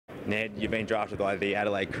Ned, you've been drafted by the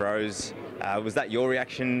Adelaide Crows. Was that your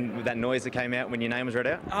reaction with that noise that came out when your name was read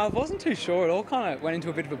out? I wasn't too sure. It all kind of went into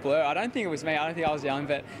a bit of a blur. I don't think it was me. I don't think I was yelling,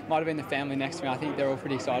 but it might have been the family next to me. I think they're all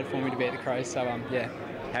pretty excited for me to be at the Crows. So, yeah.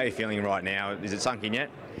 How are you feeling right now? Is it sunk in yet?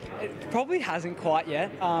 It probably hasn't quite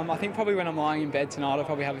yet. I think probably when I'm lying in bed tonight, I'll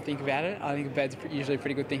probably have a think about it. I think bed's usually a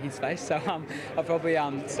pretty good thinking space. So I'll probably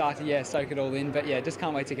start to soak it all in. But, just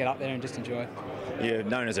can't wait to get up there and just enjoy it. You're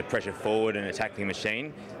known as a pressure forward and a tackling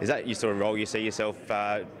machine. Is that your sort of role you see yourself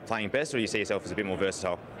playing best, or do you see yourself as a bit more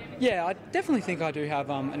versatile? Yeah, I definitely think I do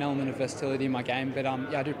have an element of versatility in my game, but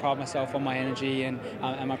I do pride myself on my energy and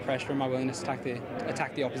my pressure and my willingness to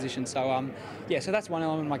attack the opposition. So so that's one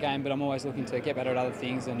element of my game, but I'm always looking to get better at other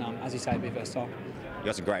things and, as you say, be versatile. You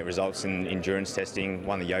got some great results in endurance testing,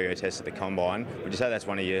 won the yo-yo test at the combine. Would you say that's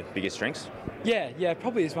one of your biggest strengths? Yeah,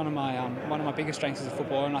 probably is one of my biggest strengths as a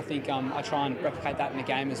footballer, and I think I try and replicate that in the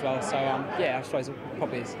game as well. So I suppose it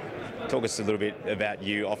probably is. Talk us a little bit about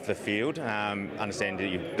you off the field. Understand that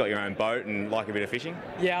you've got your own boat and like a bit of fishing.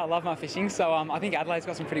 Yeah, I love my fishing. So I think Adelaide's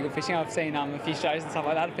got some pretty good fishing. I've seen a few shows and stuff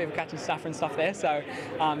like that of people catching snapper and stuff there. So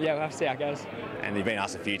we'll have to see how it goes. And you've been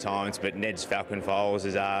asked a few times, but Ned's Falcon Files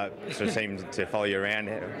has sort of seemed to follow you around.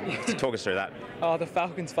 Talk us through that. Oh, the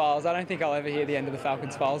Falcons Files. I don't think I'll ever hear the end of the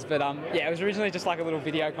Falcons Files, but it was originally just like a little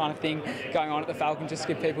video kind of thing going on at the Falcon, just to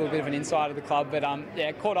give people a bit of an insight of the club. But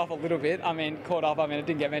caught off a little bit. It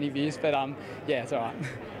didn't get many views, but it's all right.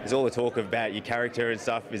 There's all the talk about your character and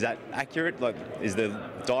stuff. Is that accurate? Like, is the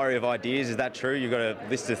diary of ideas, is that true? You've got a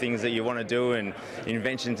list of things that you want to do and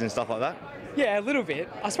inventions and stuff like that? Yeah, a little bit.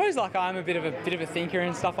 I suppose I'm a bit of a thinker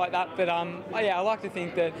and stuff like that. But I like to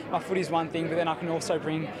think that my footy's one thing, but then I can also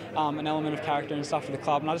bring an element of character and stuff to the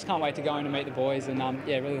club. And I just can't wait to go in and meet the boys. And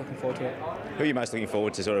really looking forward to it. Who are you most looking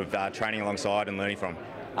forward to sort of training alongside and learning from?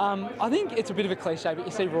 I think it's a bit of a cliche, but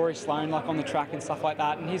you see Rory Sloane on the track and stuff like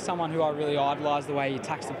that, and he's someone who I really idolise, the way he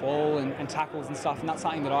attacks the ball and tackles and stuff, and that's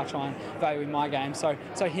something that I try and value in my game. So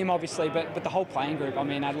him obviously, but the whole playing group.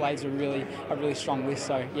 Adelaide's a really strong list.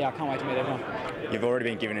 So I can't wait to meet everyone. You've already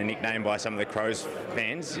been given a nickname by some of the Crows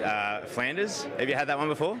fans, Flanders. Have you had that one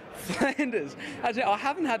before? Flanders. Actually, I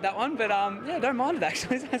haven't had that one, but don't mind it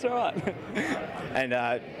actually. That's all right. And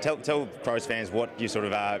tell Crows fans what you sort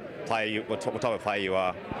of what type of player you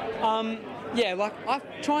are. I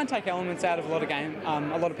try and take elements out of a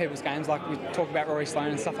lot of people's games, like we talk about Rory Sloane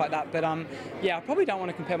and stuff like that. But I probably don't want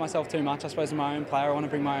to compare myself too much. I suppose I'm my own player. I want to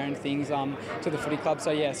bring my own things to the footy club.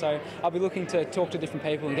 So I'll be looking to talk to different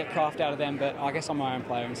people and get craft out of them. But I guess I'm my own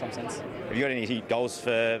player in some sense. Have you got any goals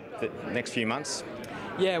for the next few months?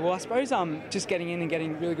 Yeah, well, I suppose just getting in and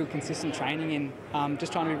getting really good consistent training and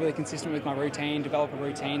just trying to be really consistent with my routine, develop a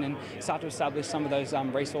routine and start to establish some of those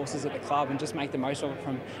resources at the club and just make the most of it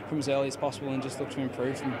from as early as possible and just look to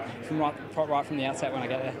improve from right from the outset when I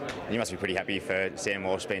get there. You must be pretty happy for Sam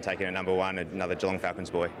Walsh being taken at number 1, another Geelong Falcons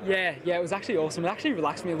boy. Yeah, it was actually awesome. It actually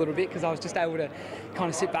relaxed me a little bit because I was just able to kind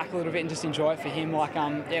of sit back a little bit and just enjoy it for him.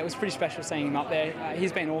 It was pretty special seeing him up there.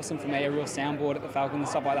 He's been awesome for me, a real soundboard at the Falcons and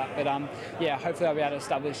stuff like that. But hopefully I'll be able to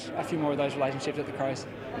establish a few more of those relationships at the Crows.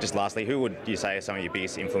 Just lastly, who would you say are some of your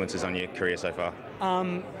biggest influences on your career so far?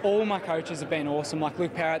 All my coaches have been awesome, like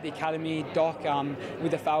Luke Parrott at the academy, Doc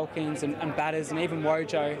with the Falcons and batters, and even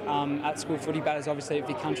Wojo at school footy batters, obviously at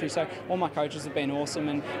Vic Country. So all my coaches have been awesome,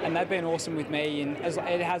 and they've been awesome with me. And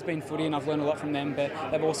it has been footy, and I've learned a lot from them. But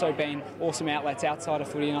they've also been awesome outlets outside of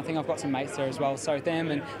footy, and I think I've got some mates there as well. So them,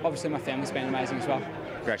 and obviously my family's been amazing as well.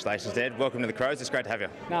 Congratulations, Ned. Welcome to the Crows. It's great to have you.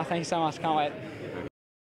 No, thank you so much. Can't wait.